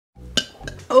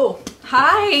Oh,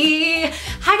 hi.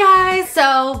 Hi guys.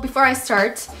 So before I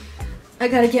start, I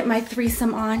gotta get my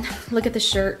threesome on. Look at the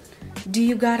shirt. Do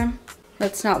you got them?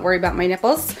 Let's not worry about my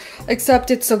nipples.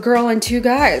 Except it's a girl and two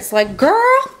guys. Like,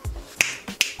 girl,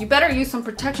 you better use some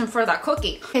protection for that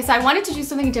cookie. Okay, so I wanted to do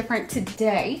something different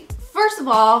today. First of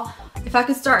all, if I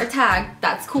could start a tag,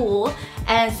 that's cool.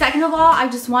 And second of all, I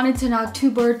just wanted to knock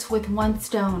two birds with one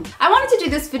stone. I wanted to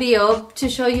do this video to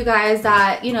show you guys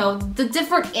that, you know, the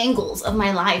different angles of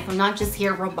my life. I'm not just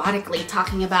here robotically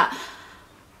talking about,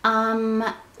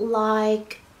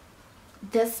 like,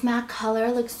 this matte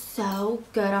color looks so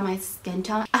good on my skin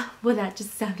tone. Well, that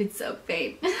just sounded so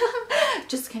fake.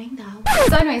 Just kidding though.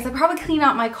 So anyways, I probably clean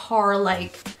out my car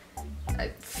like,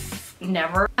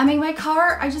 never. I mean, my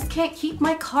car, I just can't keep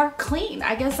my car clean.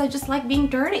 I guess I just like being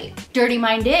dirty. Dirty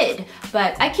minded.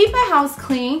 But I keep my house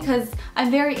clean because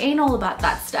I'm very anal about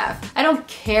that stuff. I don't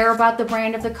care about the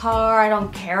brand of the car. I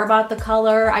don't care about the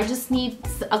color. I just need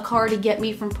a car to get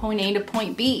me from point A to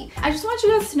point B. I just want you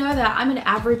guys to know that I'm an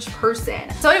average person.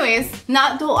 So anyways,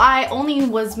 not though I only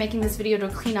was making this video to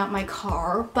clean out my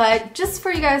car, but just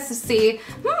for you guys to see,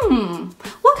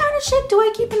 what kind of shit do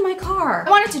I keep in my car?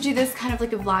 I wanted to do this kind of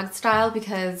like a vlog style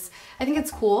because I think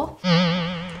it's cool.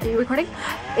 Are you recording?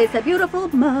 It's a beautiful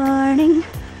morning.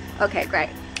 Okay, great.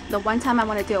 The one time I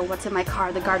want to do what's in my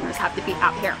car, the gardeners have to be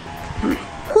out here.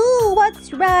 Who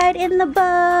wants ride in the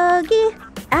buggy?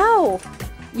 Ow!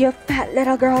 You fat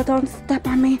little girl, don't step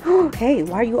on me. Hey,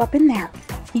 why are you up in there?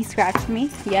 He scratched me,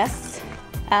 yes.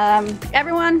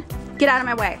 Everyone, get out of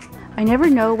my way. I never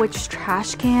know which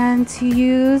trash can to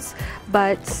use,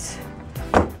 but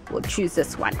we'll choose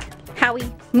this one.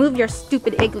 Howie, move your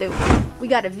stupid igloo. We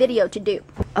got a video to do.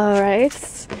 All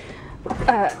right.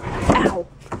 Ow.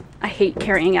 I hate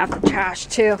carrying out the trash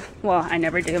too. Well, I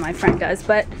never do, my friend does,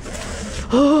 but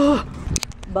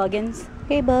Buggins.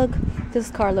 Hey Bug.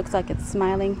 This car looks like it's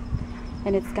smiling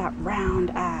and it's got round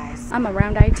eyes. I'm a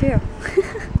round eye too.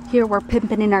 Here we're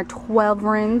pimping in our 12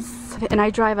 rims and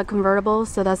I drive a convertible,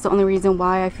 so that's the only reason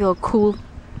why I feel cool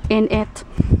in it.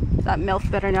 That MILF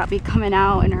better not be coming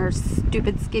out in her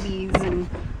stupid skivvies and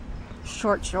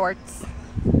short shorts.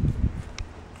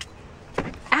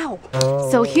 Ow!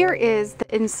 So here is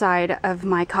the inside of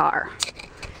my car.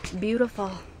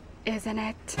 Beautiful, isn't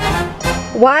it?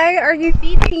 Why are you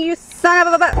beeping, you son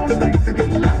of a butt?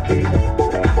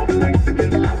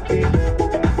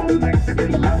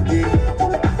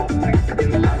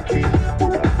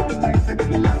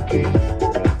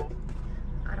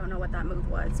 I don't know what that move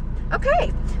was.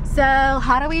 Okay, so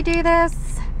how do we do this?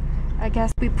 I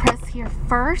guess we press here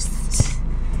first.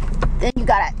 Then you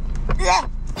gotta...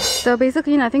 So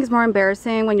basically, you know, I think it's more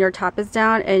embarrassing when your top is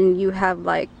down and you have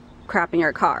like crap in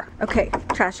your car. Okay,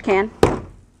 trash can.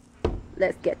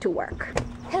 Let's get to work.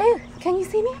 Hello, can you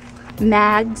see me?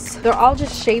 Mags. They're all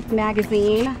just Shape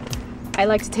magazine. I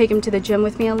like to take them to the gym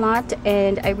with me a lot,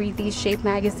 and I read these Shape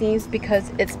magazines because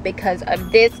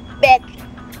of this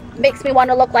bitch. Makes me want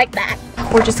to look like that.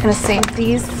 We're just gonna save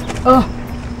these. Oh,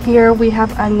 here we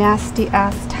have a nasty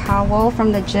ass towel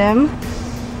from the gym.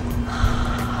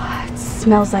 It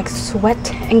smells like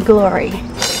sweat and glory.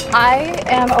 I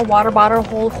am a water bottle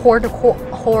hoarder,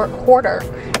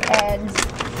 and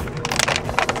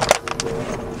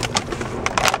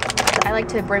I like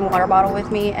to bring water bottle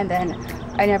with me, and then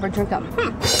I never drink them.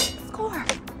 Score!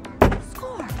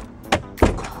 Score!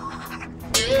 Score!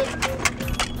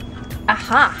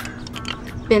 Aha!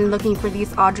 Been looking for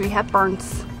these Audrey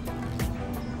Hepburns.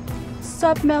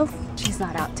 Sup, MILF? She's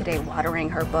not out today watering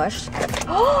her bush.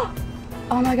 Oh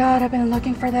my god, I've been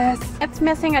looking for this. It's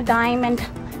missing a diamond.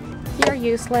 You're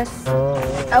useless.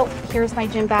 Oh, here's my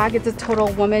gym bag. It's a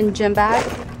Total Woman gym bag.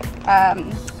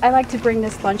 I like to bring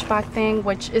this lunchbox thing,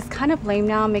 which is kind of lame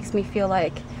now. Makes me feel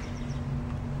like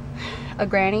a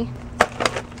granny.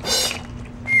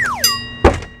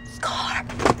 Score!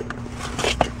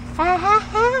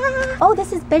 Oh,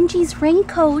 this is Benji's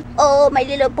raincoat. Oh, my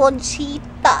little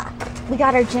Bonchita. We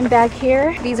got our gym bag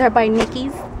here. These are by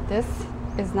Nikki's. This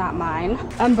is not mine.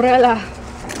 Umbrella.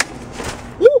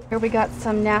 Woo! Here we got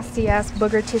some nasty ass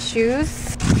booger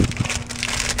tissues.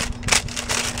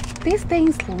 These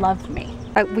things love me.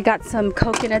 We got some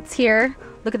coconuts here.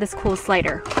 Look at this cool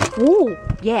slider. Ooh,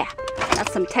 yeah.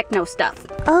 That's some techno stuff.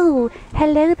 Oh,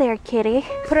 hello there, kitty.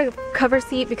 Put a cover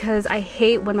seat because I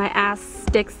hate when my ass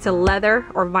sticks to leather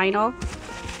or vinyl.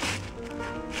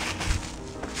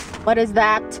 What is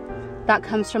that? That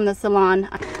comes from the salon.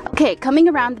 Okay, coming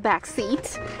around the back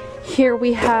seat. Here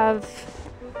we have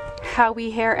Howie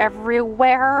hair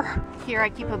everywhere. Here I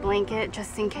keep a blanket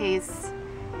just in case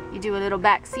you do a little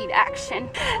back seat action.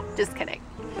 Just kidding.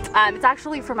 It's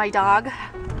actually for my dog.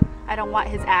 I don't want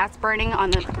his ass burning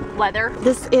on the leather.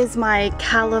 This is my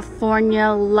California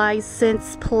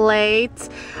license plate.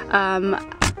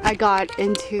 I got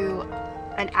into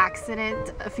an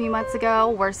accident a few months ago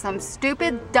where some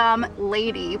stupid dumb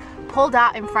lady pulled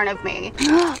out in front of me.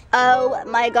 Oh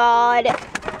my god.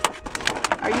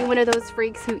 Are you one of those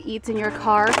freaks who eats in your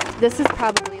car? This is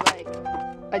probably like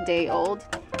a day old.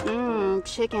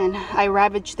 Chicken. I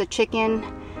ravaged the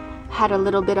chicken. Had a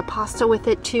little bit of pasta with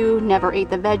it too. Never ate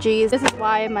the veggies. This is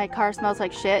why my car smells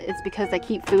like shit. It's because I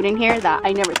keep food in here that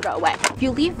I never throw away. If you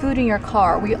leave food in your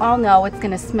car, we all know it's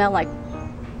gonna smell like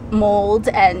mold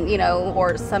and, you know,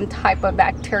 or some type of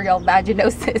bacterial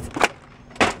vaginosis.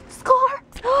 Score!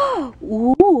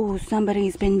 Ooh,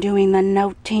 somebody's been doing the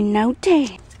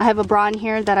naughty. I have a bra in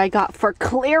here that I got for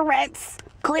clearance.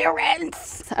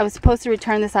 I was supposed to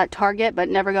return this at Target, but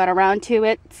never got around to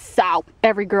it. So,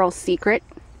 every girl's secret.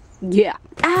 Yeah.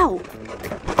 Ow!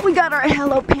 We got our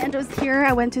Hello Pandas here.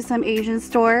 I went to some Asian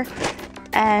store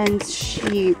and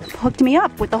she hooked me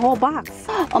up with the whole box.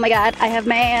 Oh my god, I have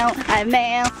mail.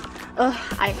 Ugh,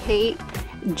 I hate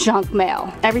junk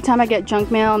mail. Every time I get junk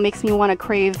mail, it makes me want to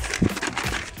crave.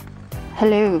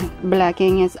 Hello, Black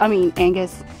Angus.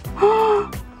 Angus. Oh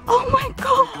my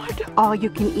god! All you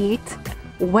can eat?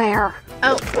 Where?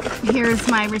 Oh, here's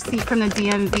my receipt from the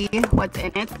DMV. What's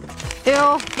in it?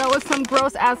 Ew, that was some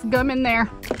gross ass gum in there.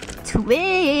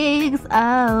 Twigs.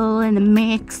 Oh, in the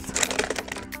mix.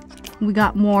 We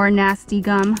got more nasty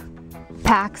gum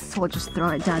packs, so we'll just throw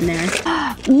it down there.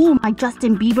 Ooh, my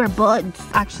Justin Bieber buds.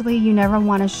 Actually, you never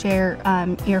want to share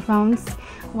earphones.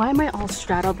 Why am I all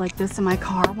straddled like this in my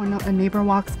car? When a neighbor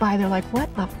walks by, they're like,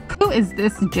 what the who is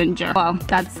this ginger? Well,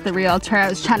 that's the realtor I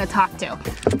was trying to talk to.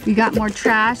 We got more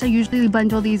trash. I usually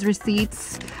bundle these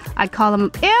receipts. I call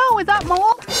them, ew, is that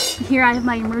mold? Here I have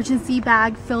my emergency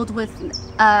bag filled with,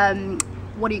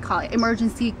 what do you call it?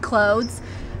 Emergency clothes.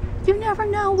 You never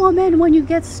know, woman, when you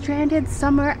get stranded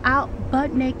somewhere out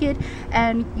butt naked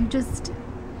and you just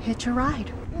hitch a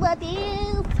ride. Love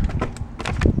you.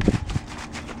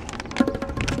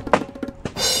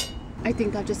 I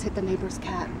think I just hit the neighbor's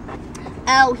cat.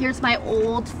 Oh, here's my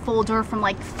old folder from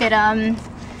like Fitum,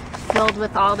 filled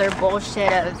with all their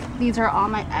bullshit. These are all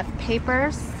my F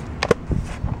papers.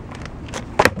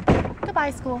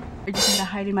 Goodbye, school. I just had to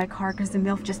hide in my car because the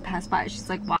MILF just passed by. She's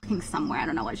like walking somewhere. I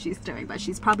don't know what she's doing, but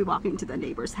she's probably walking to the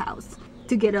neighbor's house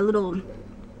to get a little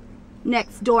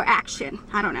next door action.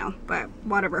 I don't know, but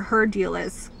whatever her deal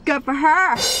is, good for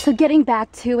her. So getting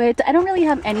back to it, I don't really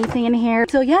have anything in here.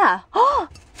 So yeah.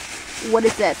 What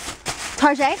is this?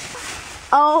 Target?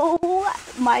 Oh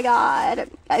my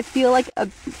god. I feel like a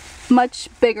much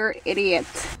bigger idiot.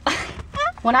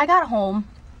 When I got home,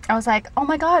 I was like, oh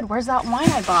my god, where's that wine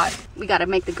I bought? We gotta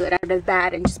make the good out of the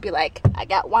bad and just be like, I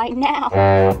got wine now.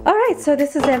 Alright, so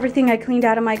this is everything I cleaned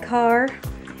out of my car.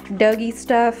 Dougie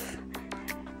stuff,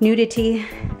 nudity,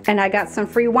 and I got some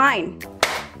free wine.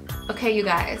 Okay, you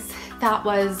guys, that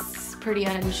was pretty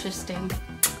uninteresting.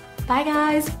 Bye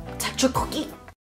guys. Touch your cookie.